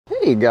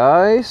Hey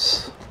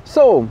guys!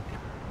 So,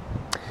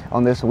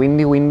 on this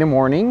windy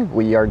morning,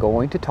 we are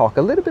going to talk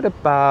a little bit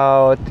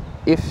about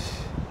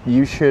if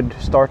you should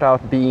start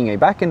out being a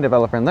backend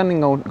developer and then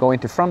go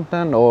into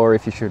frontend, or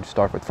if you should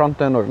start with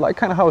frontend, or like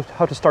kind of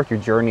how to start your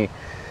journey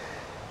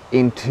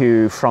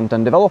into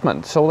front-end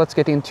development. So let's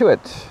get into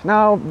it.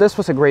 Now, this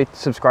was a great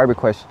subscriber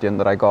question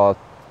that I got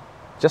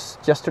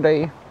just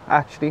yesterday,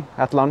 actually,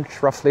 at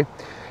lunch, roughly.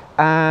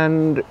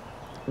 And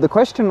the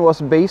question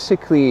was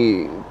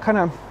basically kind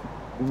of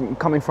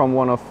coming from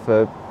one of,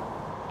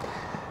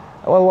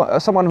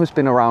 someone who's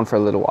been around for a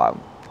little while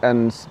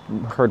and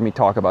heard me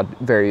talk about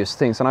various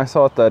things. And I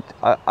thought that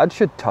I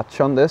should touch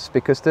on this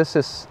because this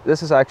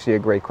is actually a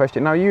great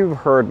question. Now, you've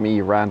heard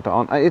me rant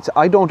on.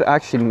 I don't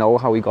actually know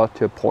how we got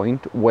to a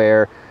point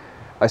where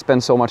I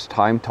spend so much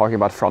time talking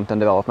about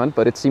front-end development,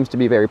 but it seems to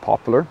be very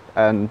popular.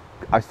 And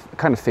I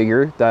kind of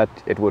figured that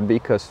it would be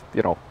because,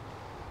 you know,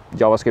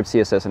 JavaScript,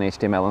 CSS, and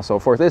HTML and so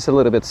forth is a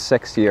little bit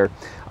sexier.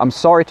 I'm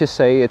sorry to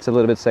say it's a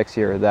little bit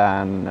sexier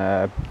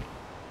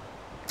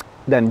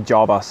than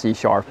Java, C#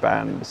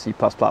 and C++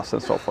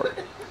 and so forth.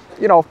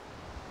 You know,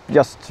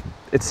 just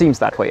it seems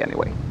that way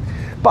anyway.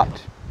 But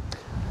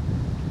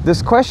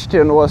this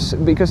question was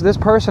because this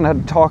person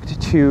had talked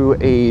to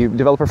a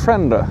developer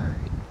friend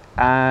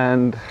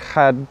and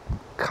had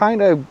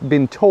kind of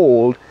been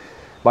told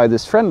by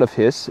this friend of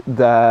his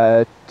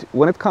that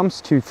when it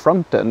comes to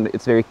front end,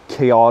 it's very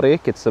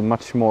chaotic. It's a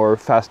much more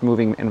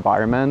fast-moving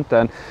environment,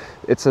 and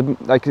it's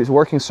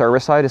working server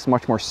side is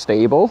much more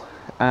stable,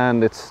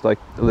 and it's like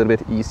a little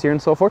bit easier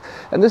and so forth.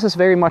 And this is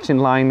very much in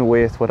line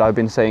with what I've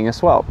been saying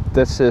as well.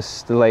 This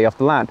is the lay of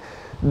the land.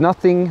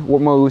 Nothing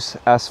moves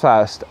as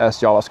fast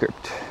as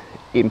JavaScript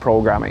in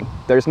programming.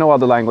 There's no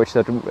other language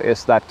that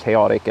is that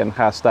chaotic and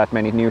has that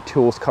many new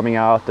tools coming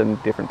out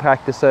and different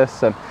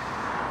practices and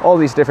all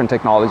these different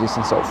technologies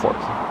and so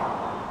forth.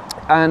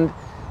 And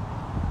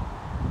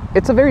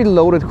it's a very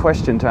loaded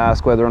question to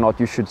ask whether or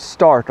not you should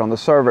start on the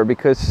server,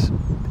 because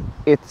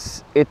it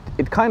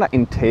kind of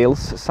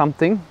entails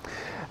something.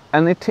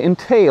 And it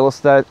entails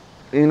that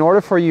in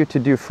order for you to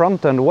do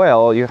front end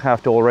well, you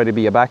have to already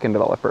be a backend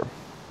developer.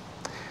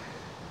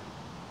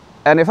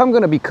 And if I'm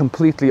going to be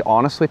completely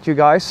honest with you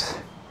guys,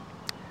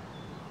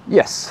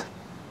 yes,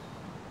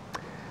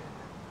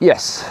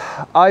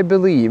 I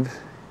believe,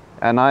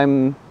 and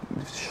I'm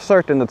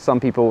certain that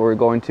some people were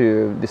going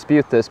to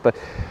dispute this, but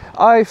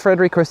I,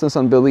 Fredrik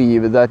Christensen,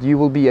 believe that you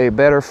will be a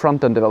better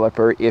front-end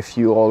developer if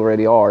you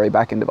already are a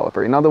back-end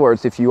developer. In other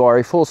words, if you are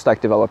a full-stack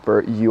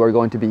developer, you are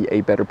going to be a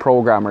better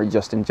programmer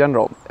just in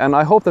general. And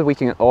I hope that we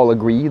can all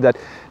agree that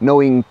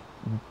knowing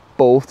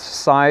both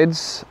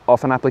sides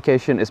of an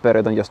application is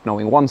better than just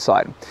knowing one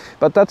side.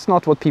 But that's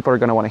not what people are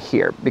going to want to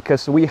hear,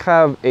 because we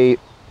have an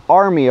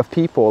army of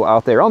people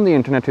out there on the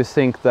internet who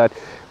think that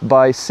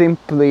by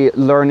simply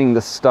learning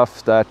the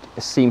stuff that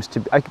seems to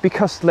be,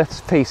 because let's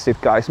face it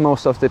guys,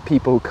 most of the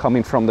people who come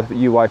in from the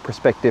UI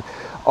perspective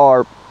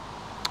are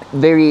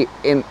very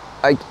in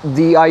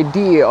the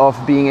idea of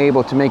being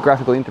able to make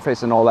graphical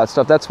interface and all that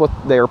stuff. That's what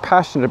they're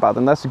passionate about,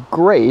 and that's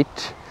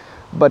great.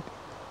 But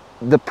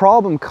the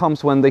problem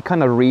comes when they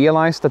kind of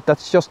realize that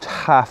that's just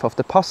half of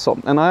the puzzle.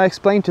 And I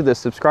explained to this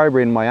subscriber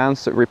in my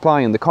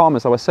reply in the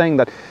comments, I was saying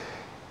that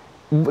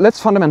let's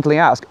fundamentally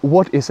ask,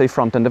 what is a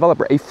front-end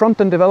developer? A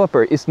front-end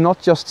developer is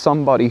not just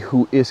somebody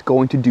who is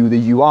going to do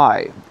the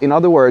UI. In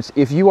other words,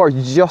 if you are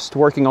just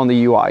working on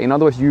the UI, in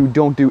other words, you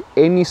don't do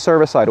any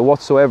server-side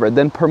whatsoever,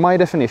 then per my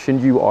definition,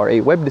 you are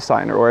a web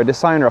designer or a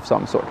designer of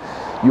some sort.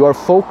 You are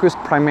focused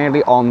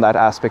primarily on that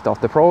aspect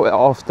of the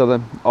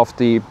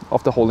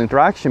whole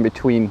interaction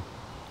between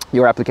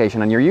your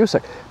application and your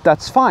user.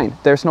 That's fine.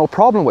 There's no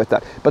problem with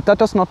that. But that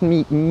does not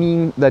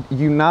mean that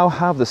you now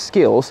have the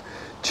skills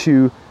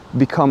to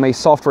become a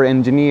software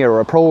engineer or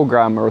a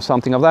programmer or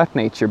something of that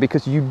nature,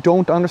 because you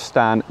don't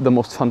understand the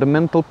most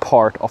fundamental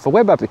part of a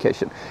web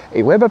application.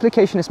 A web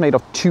application is made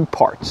of two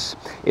parts.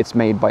 It's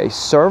made by a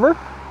server,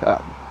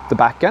 the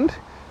backend,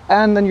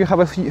 and then you have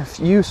a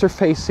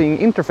user-facing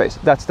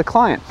interface. That's the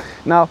client.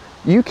 Now,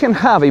 you can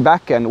have a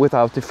backend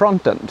without the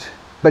front end,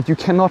 but you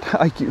cannot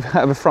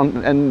have a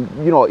front end.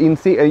 You know, in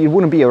theory, it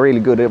wouldn't be a really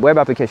good web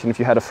application if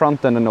you had a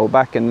front end and no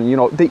back end. You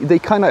know, they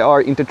kind of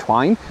are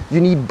intertwined. You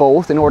need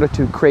both in order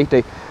to create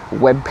a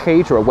web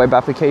page or a web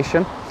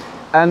application.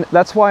 And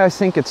that's why I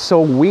think it's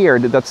so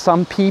weird that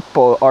some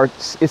people are,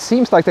 it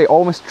seems like they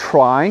almost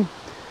try,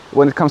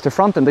 when it comes to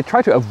front end, they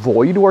try to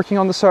avoid working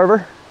on the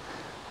server.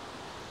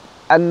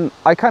 And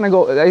I kind of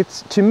go,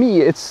 to me,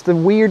 it's the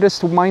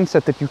weirdest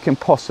mindset that you can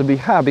possibly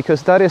have,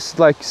 because that is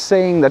like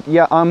saying that,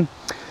 yeah,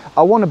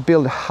 I want to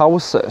build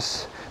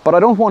houses, but I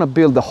don't want to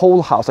build the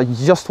whole house. I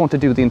just want to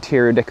do the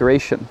interior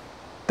decoration.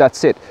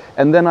 That's it.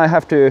 And then I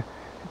have to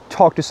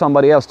talk to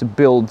somebody else to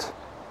build,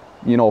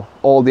 you know,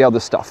 all the other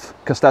stuff,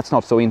 because that's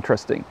not so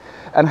interesting.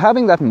 And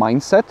having that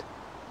mindset,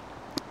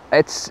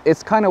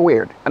 it's kind of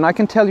weird. And I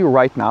can tell you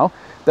right now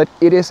that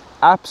it is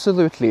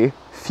absolutely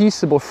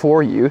feasible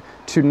for you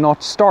to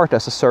not start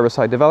as a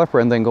server-side developer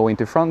and then go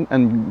into front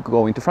end.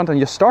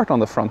 You start on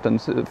the front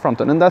end,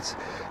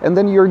 and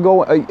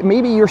then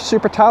maybe you're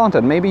super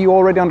talented, maybe you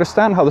already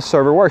understand how the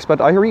server works,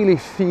 but I really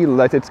feel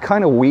that it's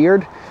kind of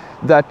weird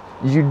that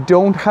you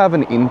don't have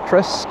an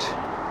interest,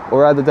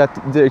 or rather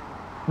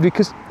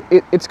because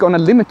it's going to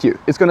limit you.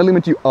 It's going to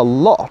limit you a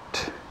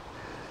lot.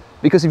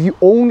 Because if you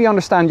only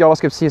understand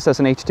JavaScript, CSS,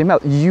 and HTML,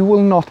 you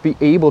will not be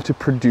able to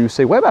produce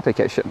a web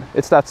application.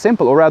 It's that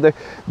simple. Or rather,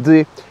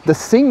 the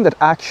thing that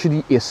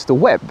actually is the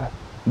web,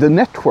 the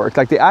network,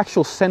 like the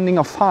actual sending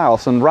of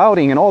files and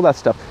routing and all that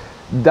stuff,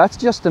 that's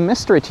just a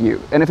mystery to you.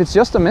 And if it's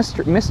just a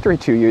mystery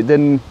to you,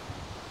 then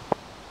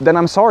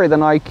I'm sorry,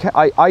 then I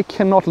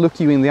cannot look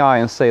you in the eye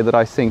and say that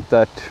I think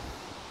that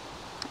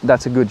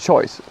that's a good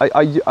choice.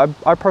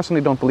 I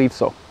personally don't believe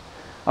so.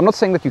 I'm not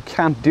saying that you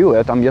can't do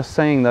it, I'm just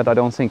saying that I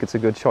don't think it's a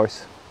good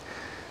choice.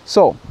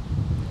 So,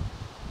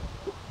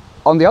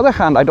 on the other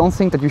hand, I don't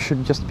think that you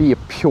should just be a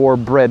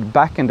purebred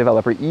backend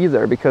developer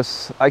either,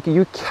 because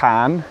you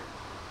can.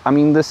 I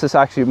mean, this is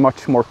actually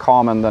much more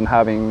common than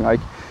having,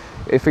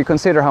 if we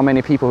consider how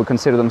many people who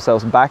consider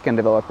themselves backend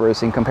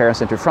developers in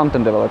comparison to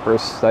front-end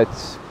developers,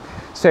 that's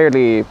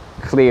fairly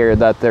clear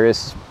that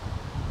there's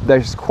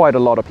quite a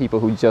lot of people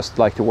who just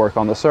like to work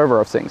on the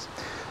server of things.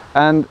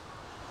 And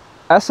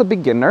as a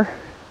beginner,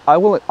 I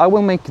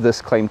will make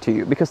this claim to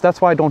you, because that's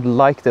why I don't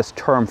like this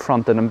term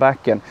front-end and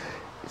back-end,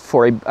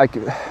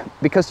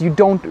 because you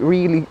don't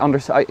really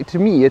understand. To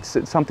me, it's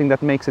something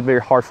that makes it very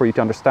hard for you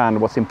to understand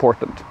what's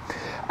important.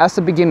 As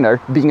a beginner,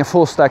 being a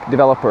full-stack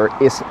developer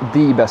is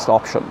the best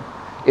option.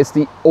 It's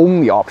the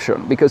only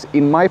option, because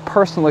in my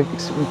personal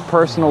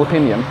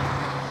opinion,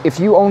 if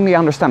you only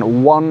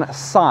understand one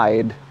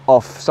side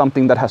of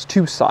something that has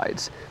two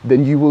sides,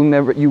 then you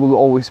will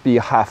always be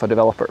half a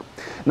developer.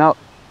 Now,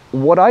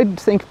 what I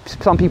think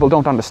some people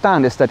don't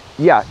understand is that,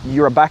 yeah,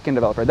 you're a backend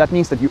developer. That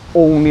means that you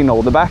only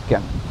know the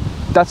backend.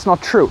 That's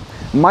not true.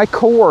 My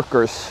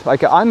coworkers,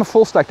 I'm a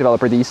full stack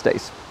developer these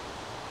days.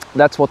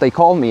 That's what they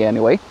call me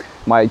anyway.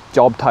 My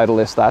job title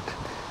is that.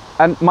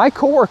 And my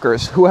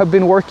coworkers who have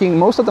been working,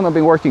 most of them have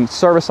been working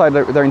server-side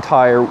their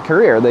entire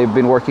career. They've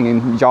been working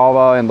in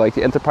Java and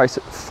the enterprise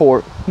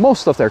for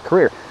most of their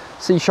career.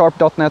 C#,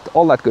 .NET,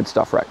 all that good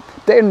stuff, right?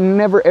 They've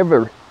never,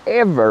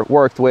 ever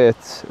worked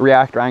with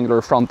React or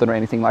Angular front-end or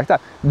anything like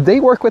that. They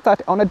work with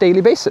that on a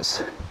daily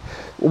basis.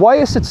 Why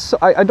is it so?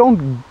 I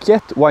don't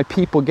get why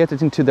people get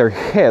it into their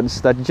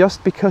heads that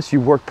just because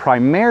you work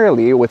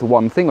primarily with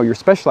one thing, or you're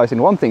specialized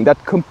in one thing,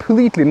 that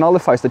completely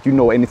nullifies that you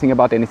know anything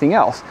about anything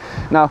else.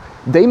 Now,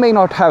 they may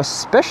not have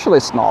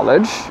specialist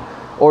knowledge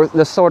or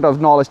the sort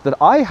of knowledge that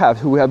I have,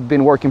 who have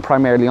been working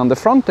primarily on the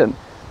front end,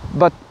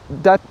 but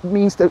that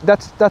means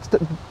that's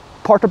the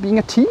part of being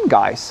a team,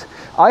 guys.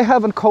 I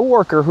have a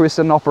coworker who is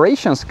an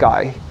operations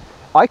guy.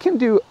 I can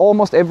do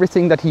almost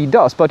everything that he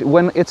does, but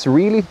when it's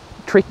really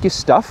tricky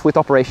stuff with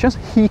operations,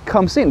 he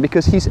comes in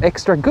because he's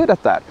extra good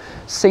at that.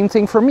 Same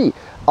thing for me.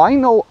 I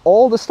know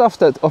all the stuff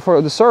that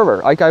for the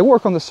server. I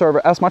work on the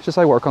server as much as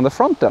I work on the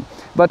front end.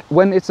 But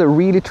when it's a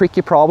really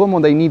tricky problem,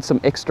 when they need some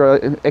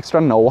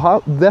extra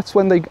know-how, that's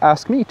when they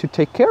ask me to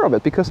take care of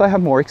it, because I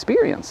have more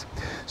experience.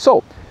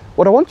 So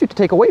what I want you to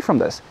take away from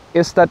this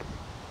is that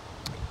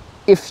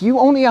if you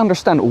only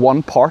understand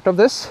one part of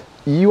this,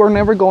 you are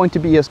never going to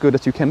be as good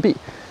as you can be.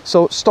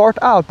 So start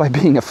out by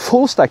being a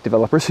full stack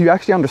developer, so you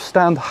actually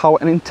understand how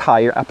an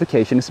entire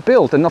application is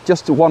built and not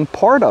just one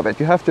part of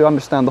it. You have to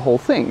understand the whole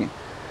thing.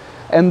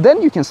 And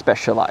then you can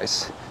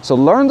specialize. So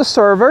learn the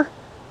server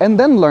and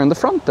then learn the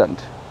front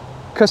end,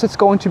 because it's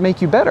going to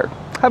make you better.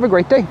 Have a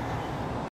great day.